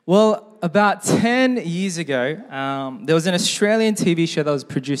Well, about 10 years ago, there was an Australian TV show that was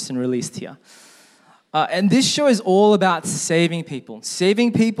produced and released here. And this show is all about saving people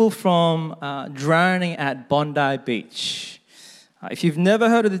from drowning at Bondi Beach. If you've never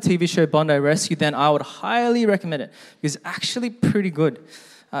heard of the TV show Bondi Rescue, then I would highly recommend it. It's actually pretty good.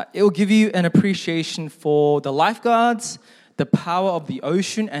 It will give you an appreciation for the lifeguards, the power of the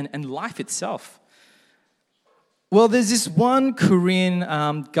ocean, and life itself. Well, there's this one Korean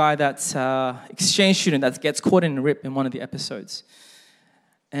guy that's exchange student that gets caught in a rip in one of the episodes.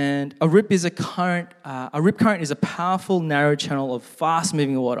 And a rip current is a powerful, narrow channel of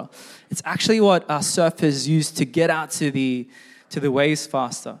fast-moving water. It's actually what surfers use to get out to the waves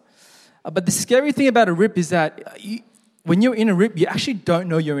faster. But the scary thing about a rip is that when you're in a rip, you actually don't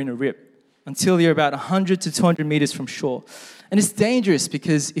know you're in a rip until you're about 100 to 200 meters from shore. And it's dangerous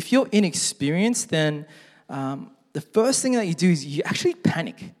because if you're inexperienced, then the first thing that you do is you actually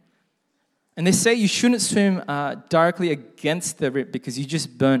panic. And they say you shouldn't swim directly against the rip because you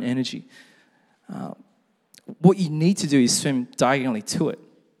just burn energy. What you need to do is swim diagonally to it.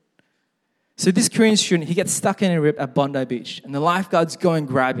 So this Korean student, he gets stuck in a rip at Bondi Beach, and the lifeguards go and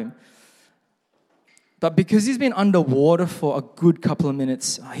grab him. But because he's been underwater for a good couple of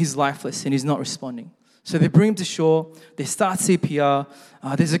minutes, he's lifeless and he's not responding. So they bring him to shore, they start CPR,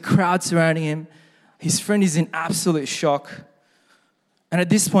 there's a crowd surrounding him. His friend is in absolute shock. And at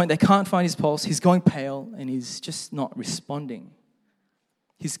this point, they can't find his pulse. He's going pale, and he's just not responding.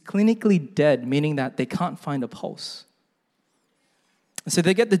 He's clinically dead, meaning that they can't find a pulse. And so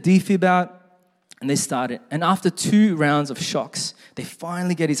they get the defib out, and they start it. And after 2 rounds of shocks, they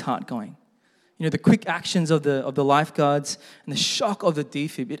finally get his heart going. You know, the quick actions of the lifeguards and the shock of the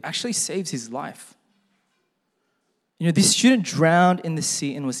defib, it actually saves his life. You know, this student drowned in the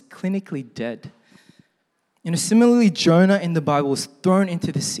sea and was clinically dead. You know, similarly, Jonah in the Bible was thrown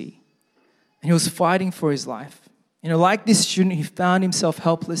into the sea, and he was fighting for his life. You know, like this student, he found himself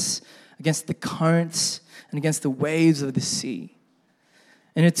helpless against the currents and against the waves of the sea.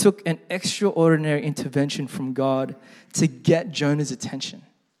 And it took an extraordinary intervention from God to get Jonah's attention.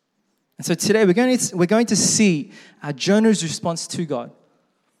 And so today we're going to see Jonah's response to God.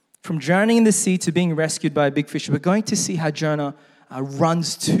 From drowning in the sea to being rescued by a big fish, we're going to see how Jonah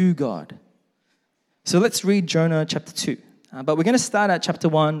runs to God. So let's read Jonah chapter 2. But we're going to start at chapter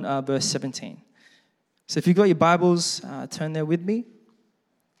 1, verse 17. So if you've got your Bibles, turn there with me.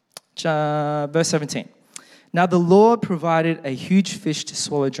 Verse 17. Now the Lord provided a huge fish to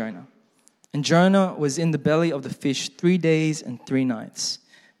swallow Jonah. And Jonah was in the belly of the fish 3 days and 3 nights.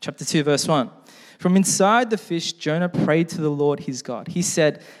 Chapter 2, verse 1. From inside the fish, Jonah prayed to the Lord his God. He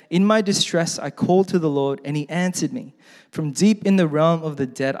said, "In my distress I called to the Lord, and he answered me. From deep in the realm of the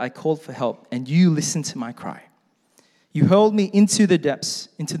dead I called for help, and you listened to my cry. You hurled me into the depths,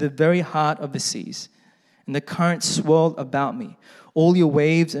 into the very heart of the seas, and the current swirled about me. All your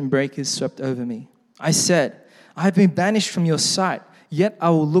waves and breakers swept over me. I said, I have been banished from your sight, yet I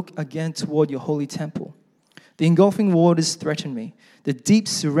will look again toward your holy temple. The engulfing waters threatened me. The deep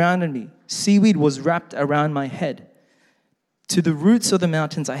surrounded me. Seaweed was wrapped around my head. To the roots of the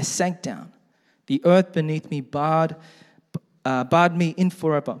mountains I sank down. The earth beneath me barred me in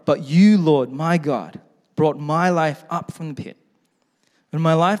forever. But you, Lord, my God, brought my life up from the pit. When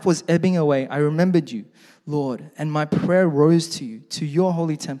my life was ebbing away, I remembered you, Lord, and my prayer rose to you, to your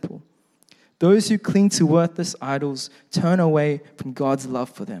holy temple. Those who cling to worthless idols turn away from God's love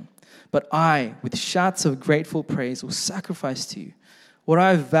for them. But I, with shouts of grateful praise, will sacrifice to you. What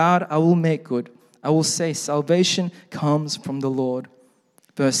I have vowed, I will make good. I will say, salvation comes from the Lord."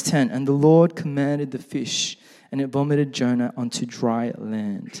 Verse 10, and the Lord commanded the fish, and it vomited Jonah onto dry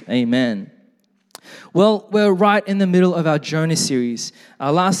land. Amen. Well, we're right in the middle of our Jonah series.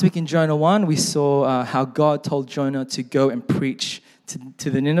 Last week in Jonah 1, we saw how God told Jonah to go and preach to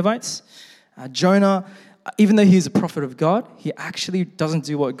the Ninevites. Jonah, even though he's a prophet of God, he actually doesn't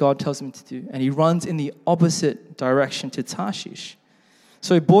do what God tells him to do, and he runs in the opposite direction to Tarshish.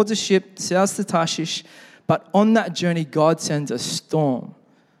 So he boards a ship, sails to Tarshish, but on that journey, God sends a storm.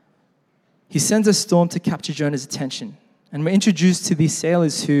 He sends a storm to capture Jonah's attention. And we're introduced to these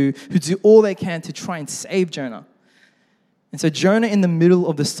sailors who do all they can to try and save Jonah. And so Jonah, in the middle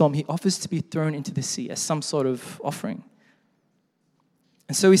of the storm, he offers to be thrown into the sea as some sort of offering.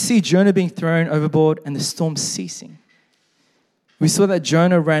 And so we see Jonah being thrown overboard and the storm ceasing. We saw that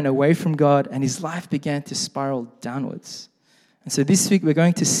Jonah ran away from God and his life began to spiral downwards. And so this week we're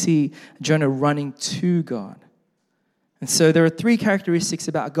going to see Jonah running to God. And so there are 3 characteristics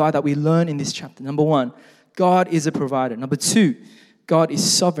about God that we learn in this chapter. Number 1, God is a provider. Number 2, God is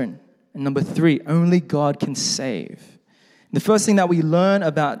sovereign. And number 3, only God can save. The first thing that we learn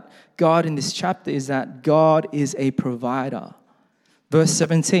about God in this chapter is that God is a provider. Verse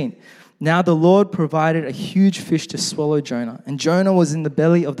 17, now the Lord provided a huge fish to swallow Jonah, and Jonah was in the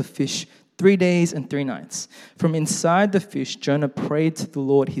belly of the fish 3 days and 3 nights. From inside the fish, Jonah prayed to the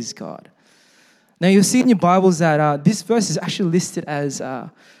Lord his God. Now you'll see in your Bibles that this verse is actually listed as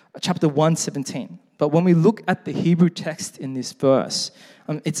chapter 1:17. But when we look at the Hebrew text in this verse,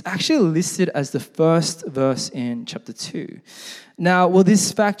 it's actually listed as the first verse in chapter 2. Now, will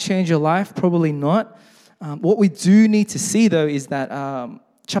this fact change your life? Probably not. What we do need to see, though, is that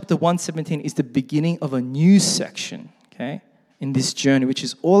chapter 1:17 is the beginning of a new section, okay, in this journey, which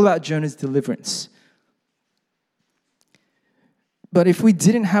is all about Jonah's deliverance. But if we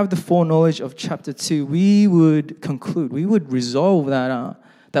didn't have the foreknowledge of chapter 2, we would conclude, we would resolve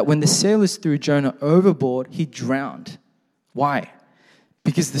that when the sailors threw Jonah overboard, he drowned. Why?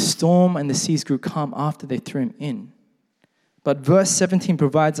 Because the storm and the seas grew calm after they threw him in. But verse 17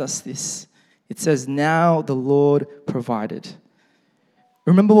 provides us this. It says, now the Lord provided.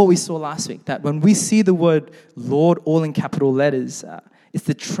 Remember what we saw last week, that when we see the word Lord all in capital letters, it's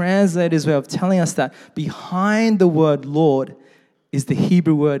the translator's way of telling us that behind the word Lord is the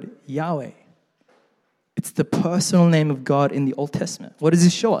Hebrew word Yahweh. It's the personal name of God in the Old Testament. What does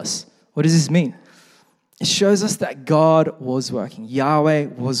this show us? What does this mean? It shows us that God was working. Yahweh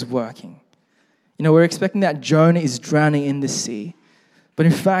was working. You know, we're expecting that Jonah is drowning in the sea. But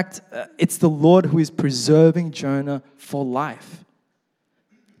in fact, it's the Lord who is preserving Jonah for life.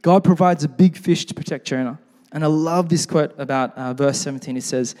 God provides a big fish to protect Jonah. And I love this quote about verse 17. It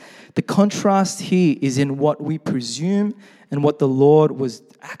says, the contrast here is in what we presume and what the Lord was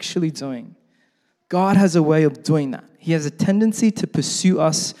actually doing. God has a way of doing that. He has a tendency to pursue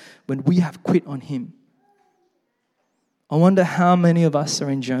us when we have quit on him. I wonder how many of us are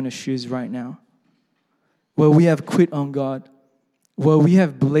in Jonah's shoes right now, where we have quit on God, where we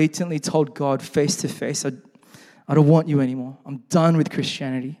have blatantly told God face to face, I don't want you anymore. I'm done with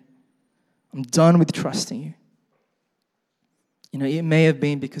Christianity. I'm done with trusting you. You know, it may have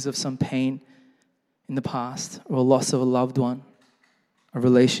been because of some pain in the past or a loss of a loved one, a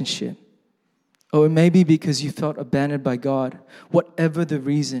relationship. Or it may be because you felt abandoned by God. Whatever the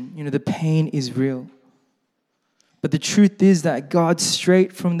reason, you know, the pain is real. But the truth is that God,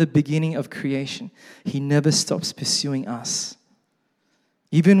 straight from the beginning of creation, he never stops pursuing us.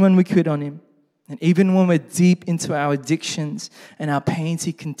 Even when we quit on him, and even when we're deep into our addictions and our pains,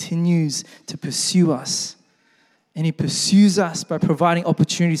 he continues to pursue us. And he pursues us by providing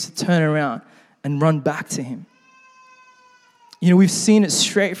opportunities to turn around and run back to him. You know, we've seen it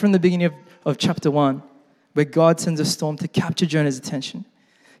straight from the beginning of chapter 1, where God sends a storm to capture Jonah's attention.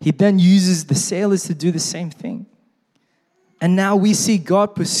 He then uses the sailors to do the same thing. And now we see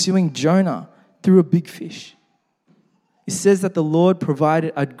God pursuing Jonah through a big fish. It says that the Lord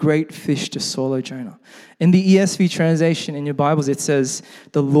provided a great fish to swallow Jonah. In the ESV translation in your Bibles, it says,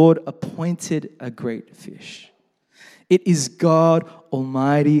 the Lord appointed a great fish. It is God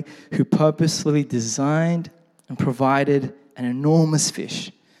Almighty who purposefully designed and provided an enormous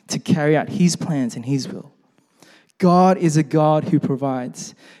fish to carry out his plans and his will. God is a God who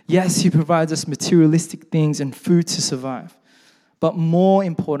provides. Yes, he provides us materialistic things and food to survive. But more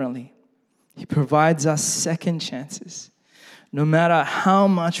importantly, he provides us second chances. No matter how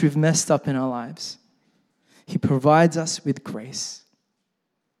much we've messed up in our lives, he provides us with grace.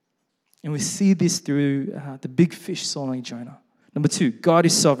 And we see this through the big fish swallowing Jonah. Number 2, God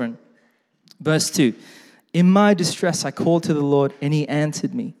is sovereign. Verse 2, in my distress I called to the Lord and he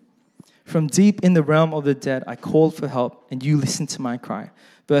answered me. From deep in the realm of the dead I called for help and you listened to my cry.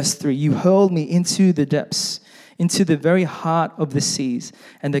 Verse 3, you hurled me into the depths, into the very heart of the seas,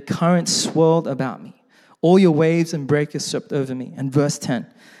 and the currents swirled about me. All your waves and breakers swept over me. And verse 10,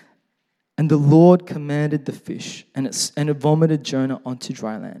 and the Lord commanded the fish, and it vomited Jonah onto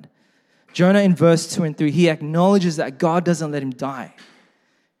dry land. Jonah in verse 2 and 3, he acknowledges that God doesn't let him die.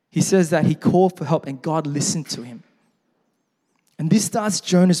 He says that he called for help and God listened to him. And this starts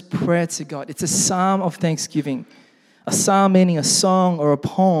Jonah's prayer to God. It's a psalm of thanksgiving. A psalm meaning a song or a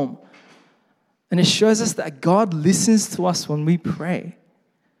poem. And it shows us that God listens to us when we pray.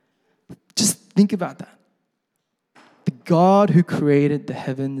 Just think about that. The God who created the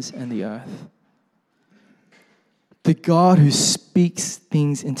heavens and the earth. The God who speaks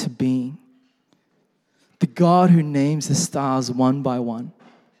things into being. The God who names the stars one by one.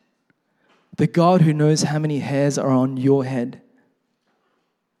 The God who knows how many hairs are on your head.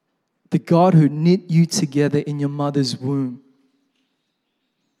 The God who knit you together in your mother's womb.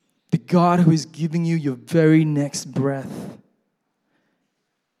 The God who is giving you your very next breath.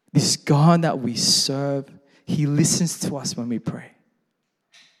 This God that we serve He listens to us when we pray.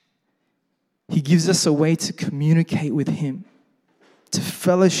 He gives us a way to communicate with Him, to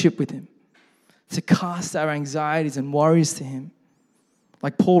fellowship with Him, to cast our anxieties and worries to Him.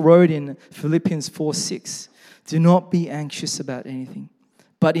 Like Paul wrote in Philippians 4:6, do not be anxious about anything,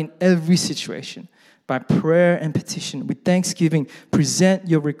 but in every situation, by prayer and petition, with thanksgiving, present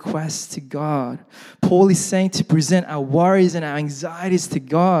your requests to God. Paul is saying to present our worries and our anxieties to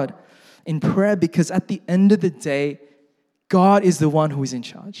God in prayer, because at the end of the day, God is the one who is in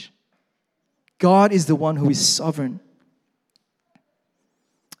charge. God is the one who is sovereign.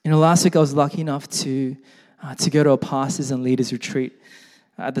 Last week I was lucky enough to go to a pastors and leaders retreat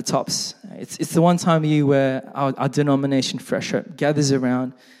at the Tops. It's the one time of year where our denomination, Fresh Hope, gathers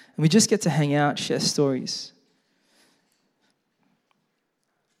around and we just get to hang out, share stories.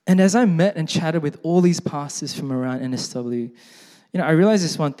 And as I met and chatted with all these pastors from around NSW, I realized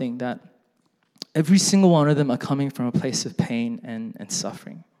this one thing, that every single one of them are coming from a place of pain and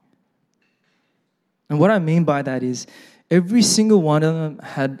suffering. And what I mean by that is every single one of them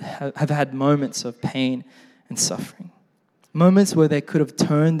have had moments of pain and suffering. Moments where they could have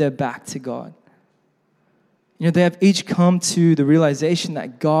turned their back to God. They have each come to the realization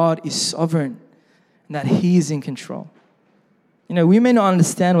that God is sovereign and that He is in control. We may not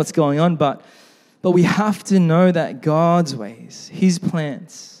understand what's going on, but we have to know that God's ways, His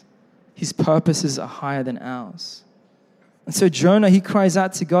plans, His purposes are higher than ours. And so Jonah, he cries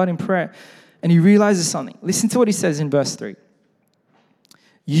out to God in prayer and he realizes something. Listen to what he says in verse 3.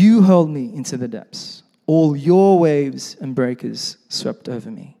 You hurled me into the depths. All your waves and breakers swept over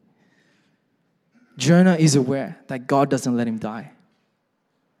me. Jonah is aware that God doesn't let him die.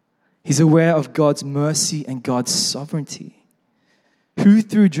 He's aware of God's mercy and God's sovereignty. Who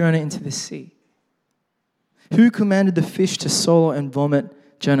threw Jonah into the sea? Who commanded the fish to swallow and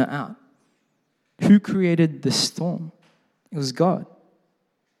vomit Jonah out? Who created the storm? It was God.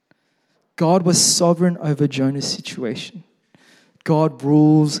 God was sovereign over Jonah's situation. God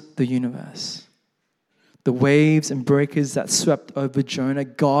rules the universe. The waves and breakers that swept over Jonah,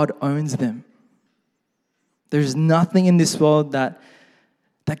 God owns them. There's nothing in this world that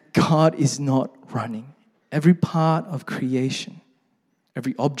God is not running. Every part of creation,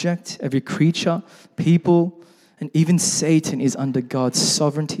 every object, every creature, people, and even Satan is under God's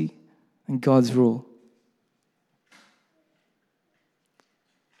sovereignty and God's rule.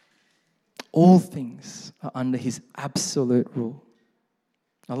 All things are under His absolute rule.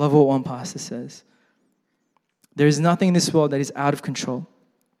 I love what one pastor says. There is nothing in this world that is out of control.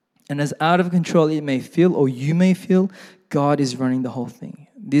 And as out of control it may feel, or you may feel, God is running the whole thing.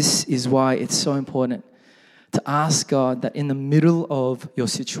 This is why it's so important to ask God that in the middle of your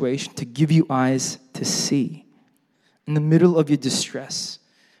situation, to give you eyes to see. In the middle of your distress,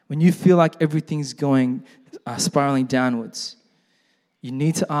 when you feel like everything's going spiraling downwards, you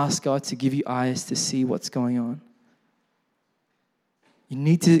need to ask God to give you eyes to see what's going on. You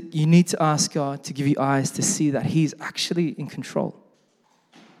need to ask God to give you eyes to see that He's actually in control.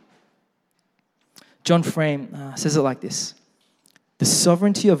 John Frame says it like this. The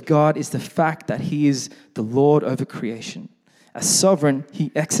sovereignty of God is the fact that He is the Lord over creation. As sovereign,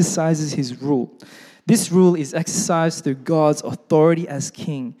 He exercises His rule. This rule is exercised through God's authority as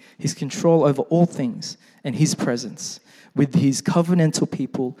King, His control over all things, and His presence with His covenantal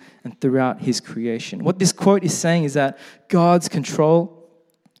people and throughout His creation. What this quote is saying is that God's control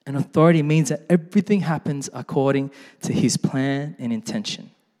and authority means that everything happens according to His plan and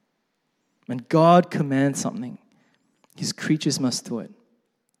intention. When God commands something, His creatures must do it.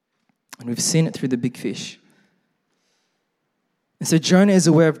 And we've seen it through the big fish. And so Jonah is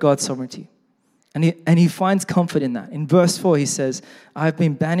aware of God's sovereignty. And he finds comfort in that. In verse 4, he says, I have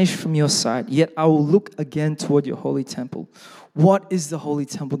been banished from your sight, yet I will look again toward your holy temple. What is the holy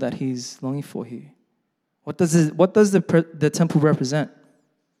temple that he's longing for here? What does the temple represent?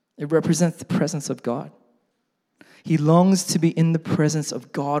 It represents the presence of God. He longs to be in the presence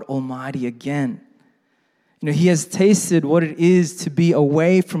of God Almighty again. He has tasted what it is to be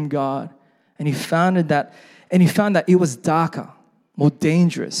away from God, and he found that it was darker, more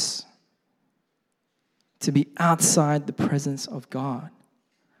dangerous to be outside the presence of God.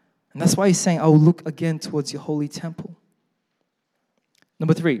 And that's why he's saying, I will look again towards your holy temple.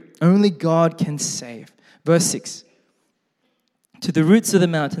 Number 3, only God can save. Verse 6, to the roots of the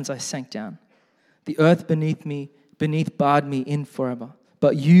mountains I sank down. The earth beneath barred me in forever.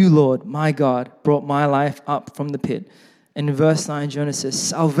 But you, Lord, my God, brought my life up from the pit. And in verse 9, Jonah says,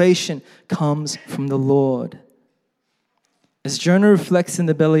 salvation comes from the Lord. As Jonah reflects in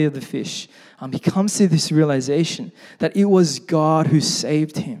the belly of the fish, he comes to this realization that it was God who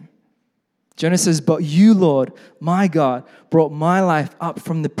saved him. Jonah says, but you, Lord, my God, brought my life up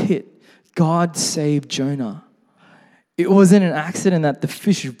from the pit. God saved Jonah. It wasn't an accident that the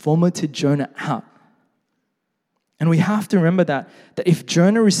fish vomited Jonah out. And we have to remember that if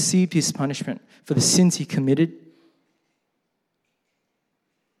Jonah received his punishment for the sins he committed,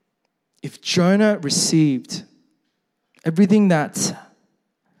 if Jonah received everything that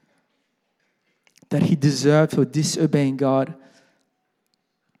he deserved for disobeying God,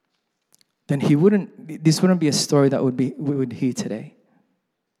 then this wouldn't be a story that we would hear today.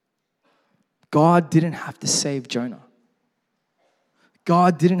 God didn't have to save Jonah.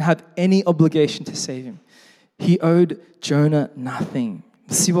 God didn't have any obligation to save him. He owed Jonah nothing.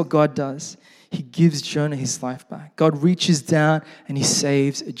 See what God does? He gives Jonah his life back. God reaches down and he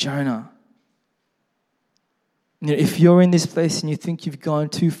saves Jonah. If you're in this place and you think you've gone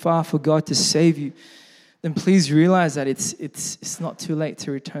too far for God to save you, then please realize that it's not too late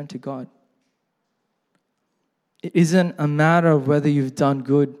to return to God. It isn't a matter of whether you've done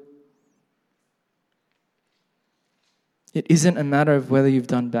good. It isn't a matter of whether you've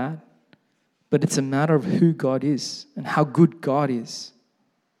done bad, but it's a matter of who God is and how good God is.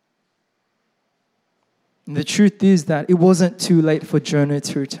 And the truth is that it wasn't too late for Jonah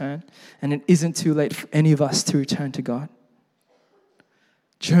to return, and it isn't too late for any of us to return to God.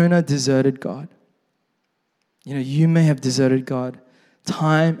 Jonah deserted God. You may have deserted God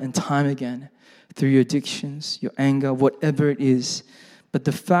time and time again through your addictions, your anger, whatever it is. But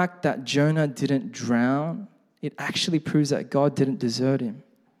the fact that Jonah didn't drown, it actually proves that God didn't desert him.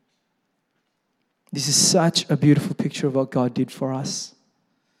 This is such a beautiful picture of what God did for us.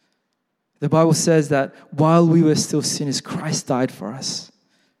 The Bible says that while we were still sinners, Christ died for us.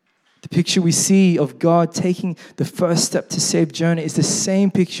 The picture we see of God taking the first step to save Jonah is the same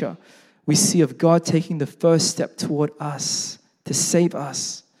picture we see of God taking the first step toward us to save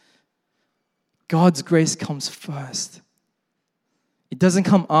us. God's grace comes first. It doesn't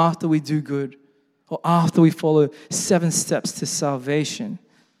come after we do good or after we follow 7 steps to salvation.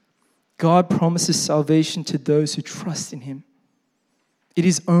 God promises salvation to those who trust in him. It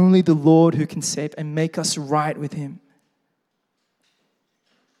is only the Lord who can save and make us right with him.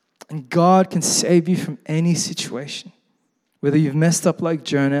 And God can save you from any situation, whether you've messed up like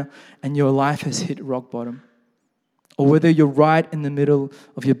Jonah and your life has hit rock bottom, or whether you're right in the middle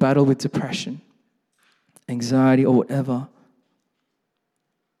of your battle with depression, anxiety, or whatever.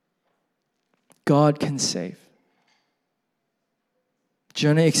 God can save.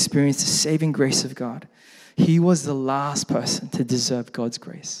 Jonah experienced the saving grace of God. He was the last person to deserve God's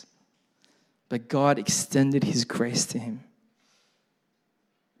grace, but God extended his grace to him.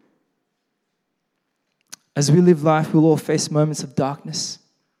 As we live life, we'll all face moments of darkness.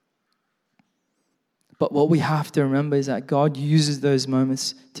 But what we have to remember is that God uses those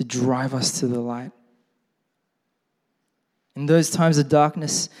moments to drive us to the light. In those times of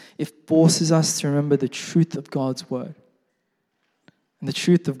darkness, it forces us to remember the truth of God's word. And the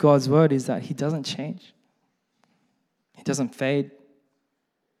truth of God's word is that he doesn't change. He doesn't fade.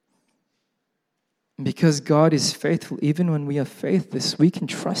 And because God is faithful, even when we are faithless, we can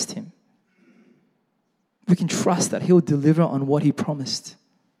trust him. We can trust that he'll deliver on what he promised.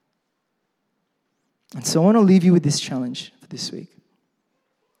 And so I want to leave you with this challenge for this week.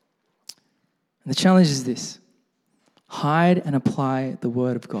 And the challenge is this: hide and apply the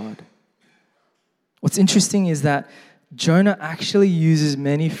word of God. What's interesting is that Jonah actually uses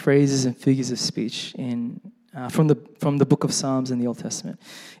many phrases and figures of speech from the book of Psalms in the Old Testament.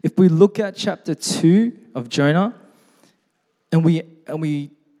 If we look at chapter 2 of Jonah and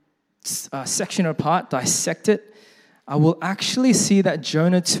we section it apart, dissect it, I will actually see that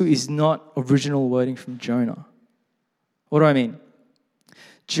Jonah 2 is not original wording from Jonah. What do I mean?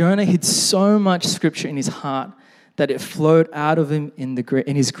 Jonah hid so much scripture in his heart that it flowed out of him in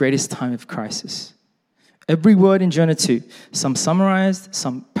his greatest time of crisis. Every word in Jonah 2, some summarized,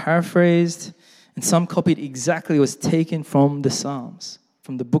 some paraphrased, and some copied exactly, was taken from the Psalms,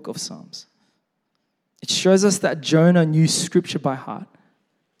 from the book of Psalms. It shows us that Jonah knew scripture by heart.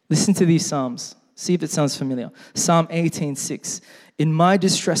 Listen to these Psalms. See if it sounds familiar. Psalm 18:6. In my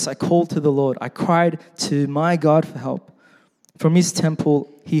distress I called to the Lord. I cried to my God for help. From his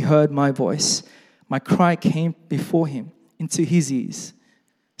temple he heard my voice. My cry came before him into his ears.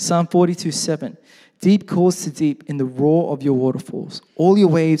 Psalm 42:7. Deep calls to deep in the roar of your waterfalls. All your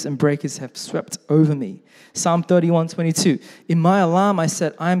waves and breakers have swept over me. Psalm 31:22. In my alarm I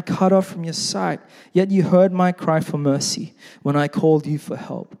said, I am cut off from your sight. Yet you heard my cry for mercy when I called you for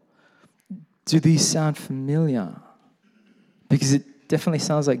help. Do these sound familiar? Because it definitely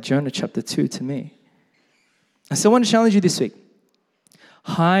sounds like Jonah chapter 2 to me. And so I want to challenge you this week.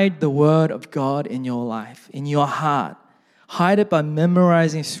 Hide the word of God in your life, in your heart. Hide it by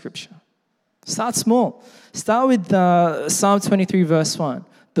memorizing scripture. Start small. Start with Psalm 23 verse 1.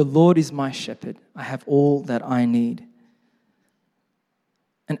 The Lord is my shepherd. I have all that I need.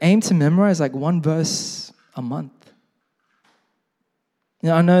 And aim to memorize like one verse a month.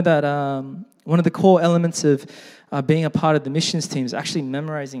 I know that one of the core elements of being a part of the missions team is actually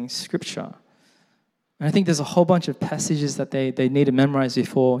memorizing scripture. And I think there's a whole bunch of passages that they need to memorize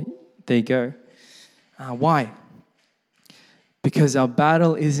before they go. Why? Because our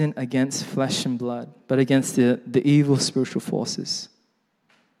battle isn't against flesh and blood, but against the evil spiritual forces.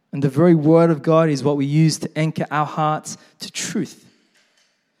 And the very word of God is what we use to anchor our hearts to truth.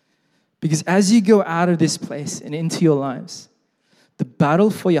 Because as you go out of this place and into your lives, the battle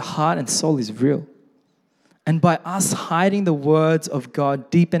for your heart and soul is real. And by us hiding the words of God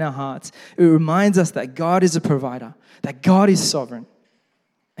deep in our hearts, it reminds us that God is a provider, that God is sovereign,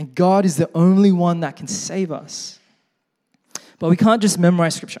 and God is the only one that can save us. But we can't just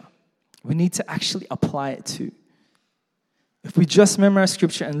memorize scripture. We need to actually apply it too. If we just memorize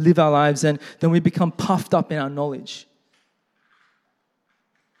scripture and live our lives, then we become puffed up in our knowledge.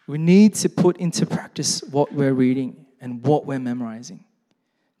 We need to put into practice what we're reading and what we're memorizing.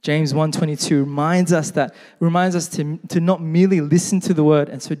 James 1:22 reminds us to not merely listen to the word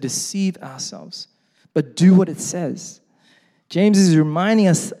and so deceive ourselves, but do what it says. James is reminding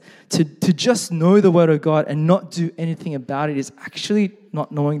us to just know the word of God and not do anything about it is actually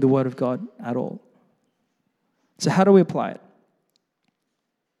not knowing the word of God at all. So how do we apply it?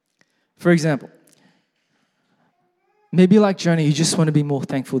 For example, maybe like Jonah, you just want to be more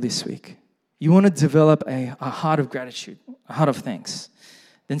thankful this week. You want to develop a heart of gratitude, a heart of thanks.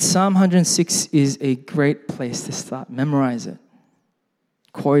 Then Psalm 106 is a great place to start. Memorize it.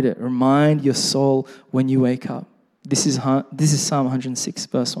 Quote it. Remind your soul when you wake up. This is Psalm 106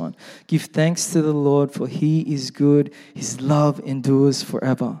 verse 1. Give thanks to the Lord for he is good. His love endures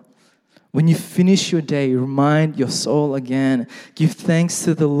forever. When you finish your day, remind your soul again. Give thanks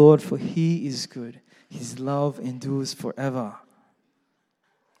to the Lord for he is good. His love endures forever.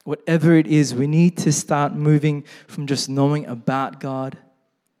 Whatever it is, we need to start moving from just knowing about God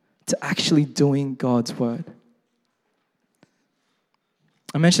to actually doing God's word.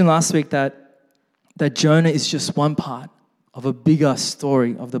 I mentioned last week that Jonah is just one part of a bigger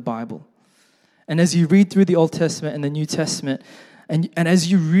story of the Bible. And as you read through the Old Testament and the New Testament, and as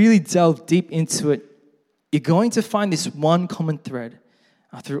you really delve deep into it, you're going to find this one common thread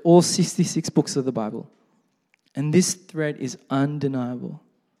through all 66 books of the Bible. And this thread is undeniable.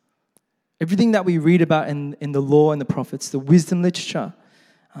 Everything that we read about in the law and the prophets, the wisdom literature,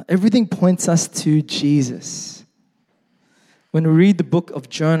 everything points us to Jesus. When we read the book of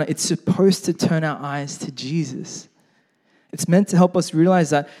Jonah, it's supposed to turn our eyes to Jesus. It's meant to help us realize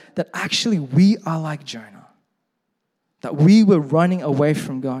that actually we are like Jonah. That we were running away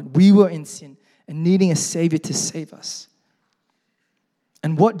from God. We were in sin and needing a Savior to save us.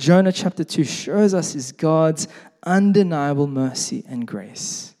 And what Jonah chapter 2 shows us is God's undeniable mercy and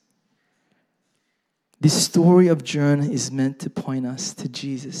grace. This story of Jonah is meant to point us to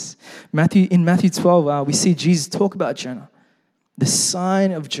Jesus. In Matthew 12, we see Jesus talk about Jonah. The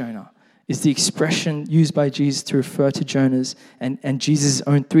sign of Jonah is the expression used by Jesus to refer to Jonah's and Jesus'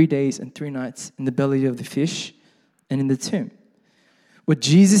 own 3 days and 3 nights in the belly of the fish and in the tomb. What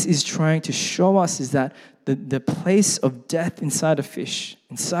Jesus is trying to show us is that the place of death inside a fish,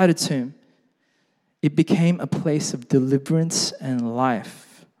 inside a tomb, it became a place of deliverance and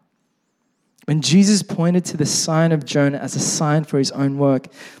life. When Jesus pointed to the sign of Jonah as a sign for his own work,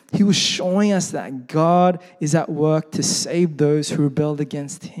 he was showing us that God is at work to save those who rebelled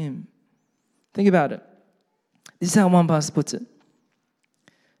against him. Think about it. This is how one pastor puts it.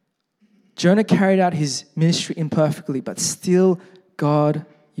 Jonah carried out his ministry imperfectly, but still God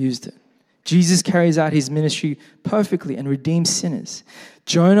used it. Jesus carries out his ministry perfectly and redeems sinners.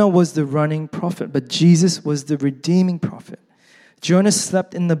 Jonah was the running prophet, but Jesus was the redeeming prophet. Jonah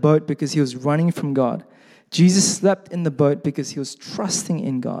slept in the boat because he was running from God. Jesus slept in the boat because he was trusting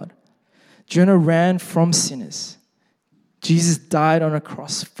in God. Jonah ran from sinners. Jesus died on a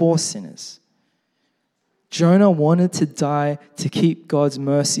cross for sinners. Jonah wanted to die to keep God's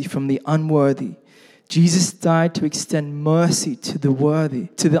mercy from the unworthy. Jesus died to extend mercy to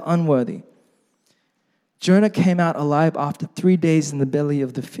the unworthy. Jonah came out alive after 3 days in the belly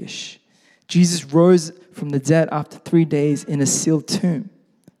of the fish. Jesus rose from the dead after 3 days in a sealed tomb.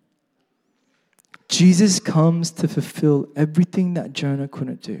 Jesus comes to fulfill everything that Jonah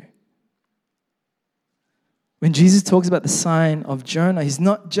couldn't do. When Jesus talks about the sign of Jonah, he's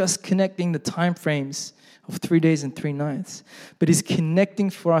not just connecting the time frames of 3 days and 3 nights, but he's connecting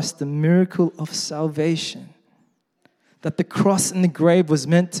for us the miracle of salvation. That the cross and the grave was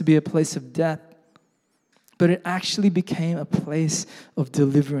meant to be a place of death, but it actually became a place of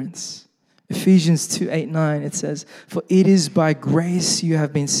deliverance. Ephesians 2:8-9, it says, "For it is by grace you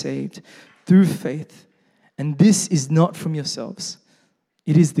have been saved, through faith, and this is not from yourselves.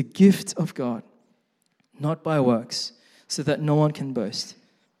 It is the gift of God, not by works, so that no one can boast."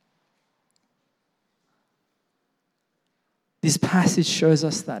 This passage shows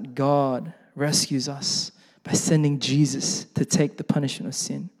us that God rescues us by sending Jesus to take the punishment of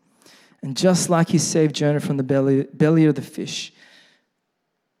sin. And just like he saved Jonah from the belly of the fish,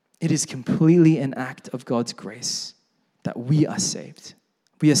 it is completely an act of God's grace that we are saved.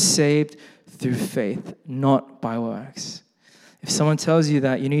 We are saved through faith, not by works. If someone tells you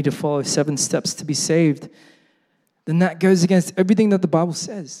that you need to follow 7 steps to be saved, then that goes against everything that the Bible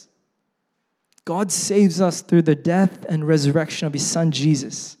says. God saves us through the death and resurrection of his son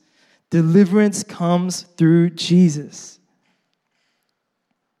Jesus. Deliverance comes through Jesus.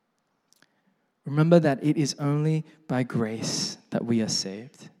 Remember that it is only by grace that we are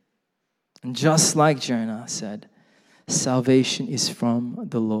saved. And just like Jonah said, salvation is from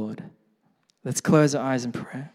the Lord. Let's close our eyes in prayer.